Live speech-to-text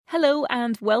Hello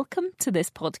and welcome to this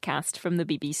podcast from the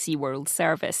BBC World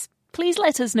Service. Please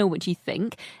let us know what you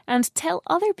think and tell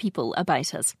other people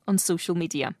about us on social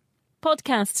media.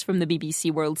 Podcasts from the BBC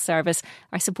World Service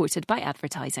are supported by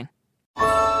advertising.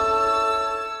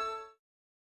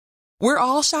 We're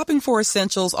all shopping for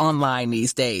essentials online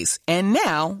these days, and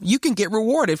now you can get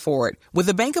rewarded for it. With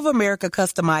a Bank of America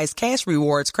customized cash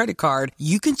rewards credit card,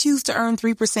 you can choose to earn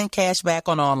 3% cash back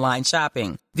on online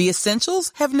shopping. The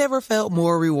essentials have never felt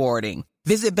more rewarding.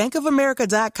 Visit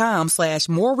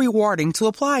bankofamerica.com/more rewarding to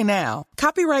apply now.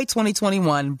 Copyright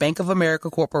 2021 Bank of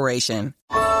America Corporation.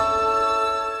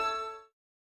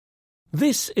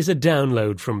 This is a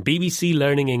download from BBC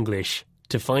Learning English.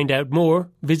 To find out more,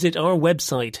 visit our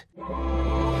website.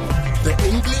 The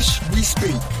English we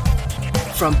speak.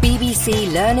 From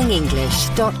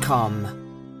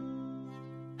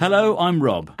bbclearningenglish.com. Hello, I'm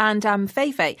Rob. And I'm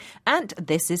Feifei, and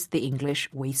this is the English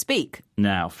we speak.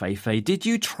 Now, Feifei, did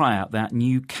you try out that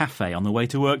new cafe on the way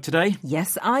to work today?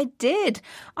 Yes, I did.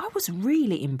 I was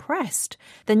really impressed.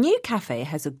 The new cafe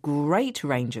has a great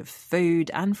range of food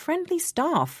and friendly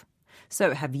staff.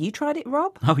 So, have you tried it,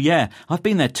 Rob? Oh, yeah. I've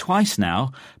been there twice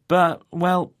now, but,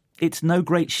 well, it's no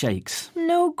great shakes.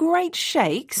 No great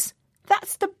shakes?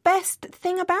 That's the best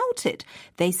thing about it.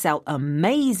 They sell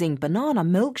amazing banana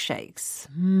milkshakes.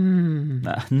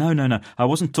 No. I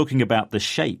wasn't talking about the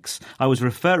shakes. I was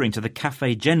referring to the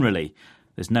cafe generally.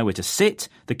 There's nowhere to sit,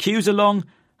 the queues are long,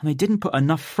 and they didn't put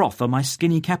enough froth on my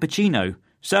skinny cappuccino.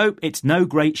 So, it's no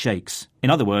great shakes. In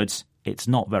other words, it's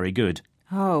not very good.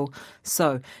 Oh,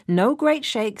 so no great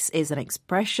shakes is an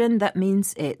expression that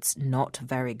means it's not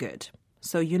very good.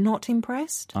 So you're not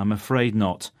impressed? I'm afraid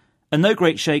not. And no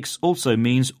great shakes also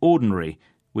means ordinary,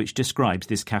 which describes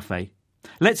this cafe.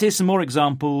 Let's hear some more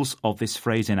examples of this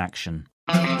phrase in action.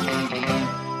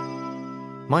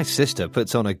 My sister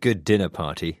puts on a good dinner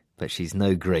party, but she's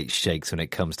no great shakes when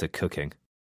it comes to cooking.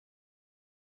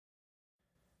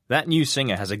 That new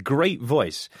singer has a great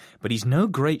voice, but he's no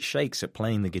great shakes at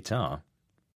playing the guitar.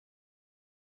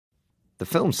 The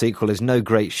film sequel is no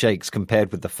great shakes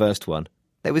compared with the first one.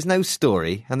 There was no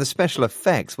story, and the special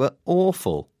effects were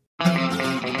awful.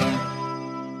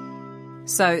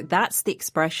 So that's the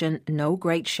expression no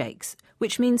great shakes,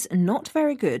 which means not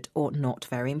very good or not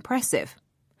very impressive.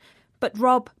 But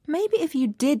Rob, maybe if you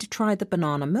did try the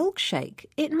banana milkshake,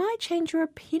 it might change your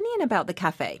opinion about the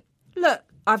cafe. Look,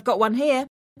 I've got one here.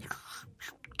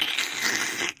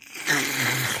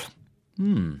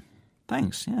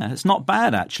 Thanks. Yeah, it's not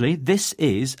bad, actually. This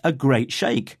is a great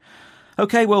shake.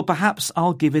 OK, well, perhaps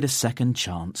I'll give it a second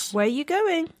chance. Where are you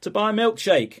going? To buy a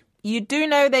milkshake. You do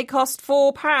know they cost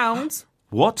 £4.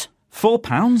 What?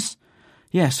 £4?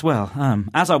 Yes, well,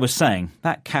 as I was saying,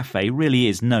 that cafe really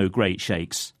is no great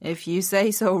shakes. If you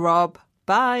say so, Rob.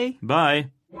 Bye. Bye.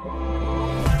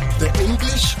 The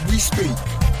English we speak.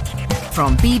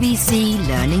 From BBC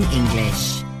Learning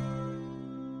English.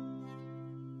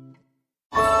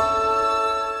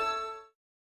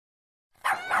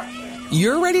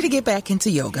 You're ready to get back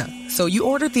into yoga, so you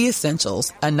ordered the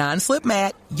essentials, a non-slip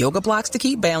mat, yoga blocks to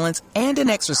keep balance, and an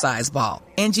exercise ball.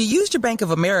 And you used your Bank of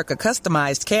America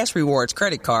customized cash rewards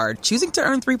credit card, choosing to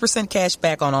earn 3% cash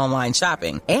back on online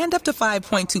shopping and up to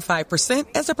 5.25%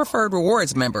 as a preferred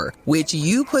rewards member, which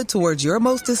you put towards your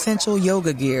most essential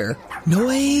yoga gear,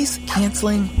 noise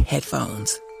canceling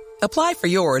headphones. Apply for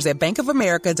yours at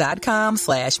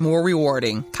bankofamerica.com/more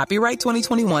rewarding. Copyright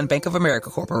 2021 Bank of America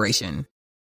Corporation.